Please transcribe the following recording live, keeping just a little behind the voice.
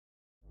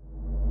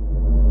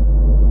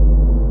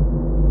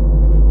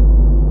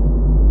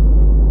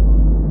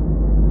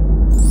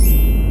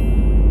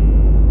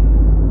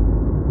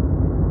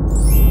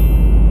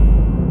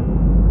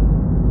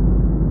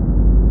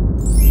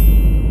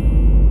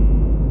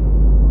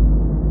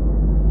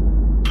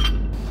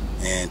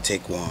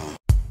take one.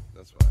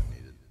 That's what I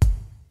needed.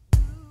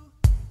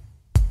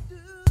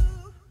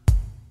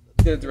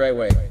 Did it the right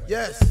way.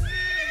 Yes.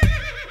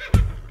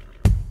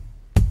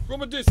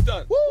 From a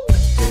distance. Woo!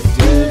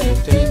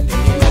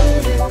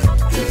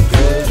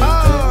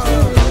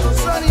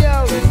 Sunny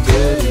out.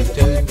 Day is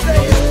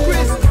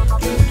crisp.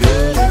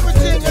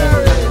 Everything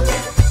alright.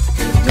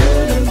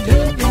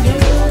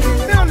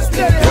 Me on the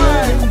steady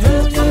high.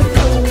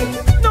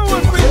 No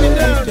one bring me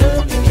down.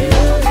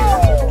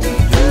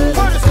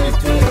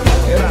 Hardesty.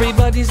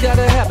 Everybody's got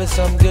a habit,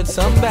 some good,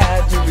 some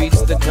bad, to reach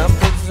the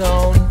comfort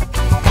zone.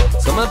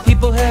 Some of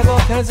people have all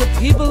kinds of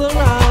people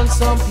around.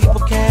 Some people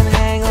can't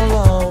hang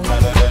alone.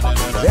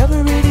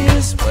 Whatever it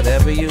is,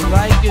 whatever you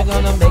like, you're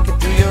gonna make it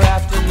through your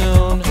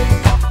afternoon.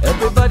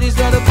 Everybody's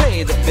gotta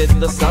pay the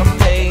fiddler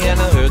someday, and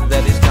I heard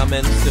that he's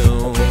coming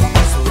soon.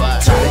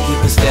 Try to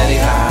keep a steady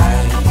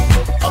high.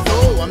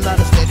 Although I'm not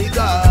a steady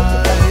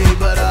guy,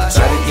 but I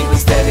try to keep a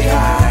steady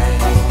high.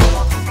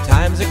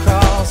 Times a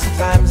crawl,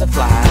 sometimes a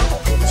fly.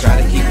 Try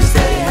to keep a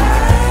steady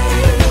high.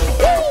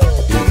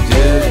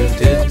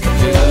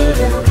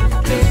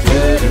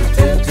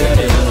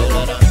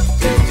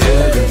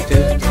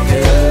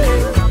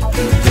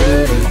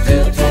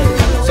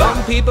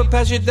 Some people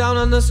pass you down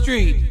on the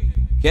street.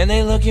 Can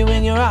they look you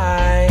in your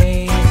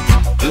eye?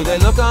 Do they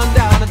look on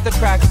down at the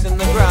cracks in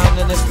the ground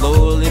and they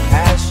slowly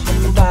pass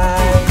you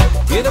by?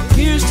 It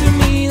appears to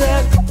me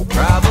that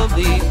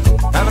probably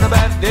having a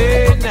bad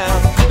day now.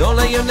 Don't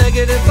let your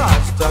negative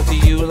thoughts talk to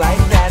you like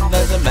that.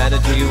 Doesn't matter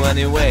to you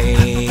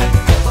anyway.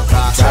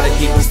 Try to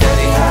keep a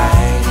steady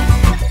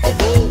high.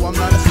 although I'm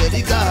not a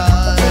steady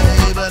guy,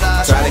 but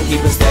I try to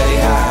keep a steady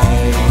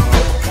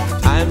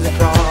high. Times a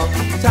crawl,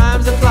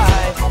 times a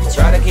fly.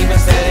 Try to keep a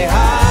steady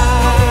high.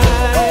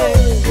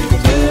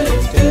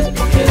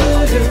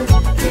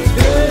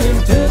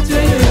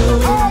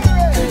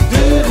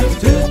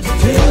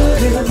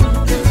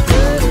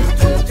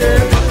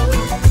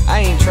 I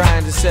ain't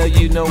trying to sell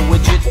you no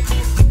widget.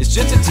 It's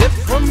just a tip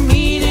from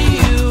me to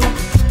you.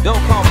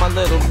 Don't call my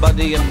little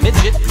buddy a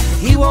midget.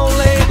 He won't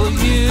label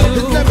you.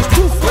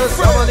 Well,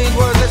 some of these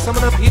words that some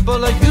of the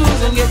people are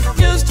using get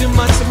used too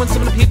much. And when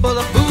some of the people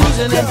are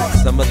boozing it,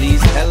 some of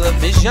these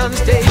television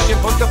stations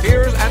put the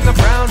fears and the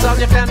frowns on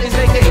your family's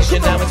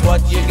vacation. Now it's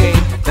what you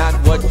gain, not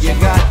what you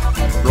got.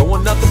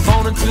 Throwing up the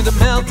phone into the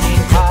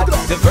melting pot.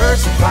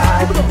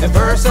 Diversify,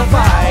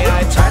 diversify.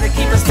 I try to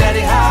keep a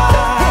steady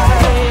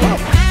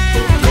high.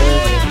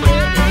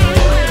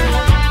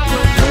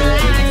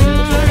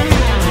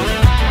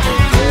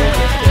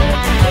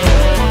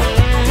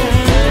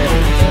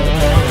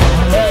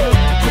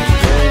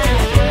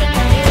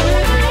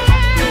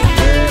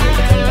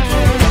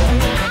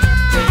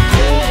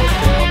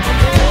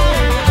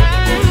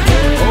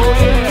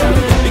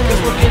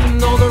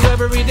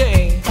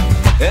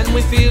 And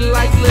we feel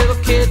like little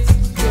kids.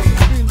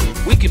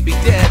 We could be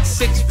dead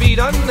 6 feet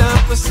under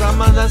for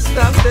some of the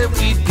stuff that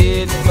we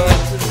did. But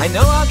I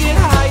know I'll get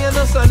high and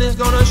the sun is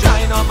gonna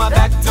shine on my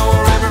back door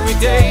every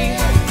day.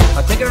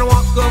 I'm taking a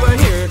walk over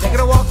here, taking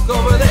a walk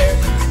over there.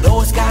 No,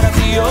 it's gotta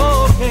be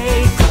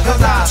okay,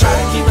 cause I try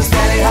to keep a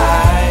steady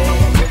high.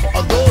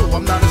 Although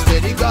I'm not a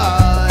steady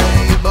guy,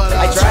 but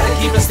I try to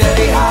keep a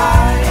steady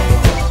high.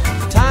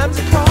 Times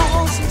a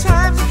call,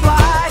 sometimes a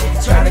fly.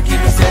 Try to keep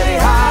a steady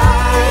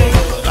high.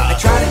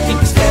 Try to keep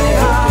a steady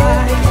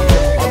high.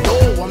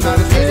 Although I'm not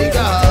a steady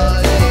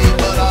guy,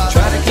 but I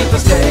try to keep a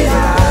steady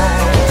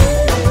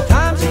high.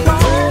 Times are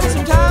cold,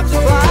 sometimes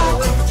are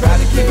fly. Try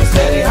to keep a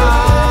steady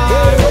high.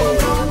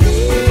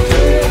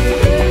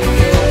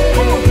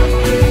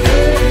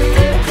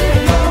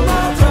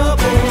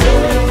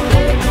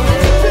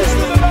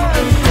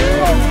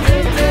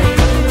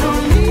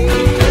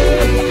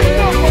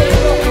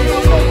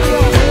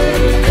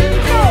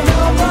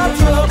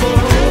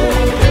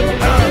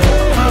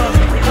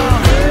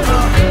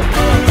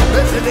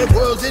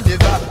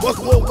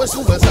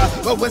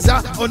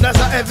 On that's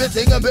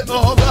everything a bit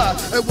over.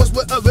 It was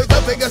with a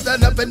bigger figure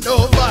stand up and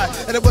over.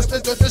 And it was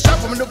just the shot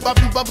from the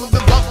bubble, bubble, the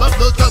bubble,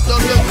 the cup on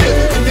the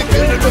grip. And the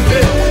kill of the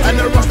bit. And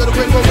the rest of the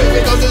wind for me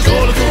because it's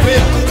all too big.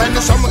 And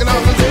the summer can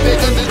all do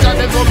because it's time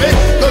for me.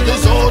 Because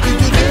it's all too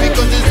deep,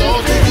 because it's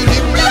all too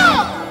deep.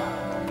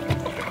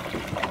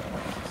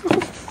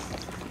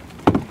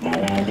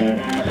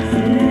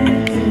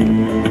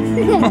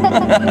 Ha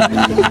ha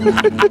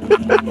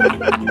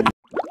ha ha!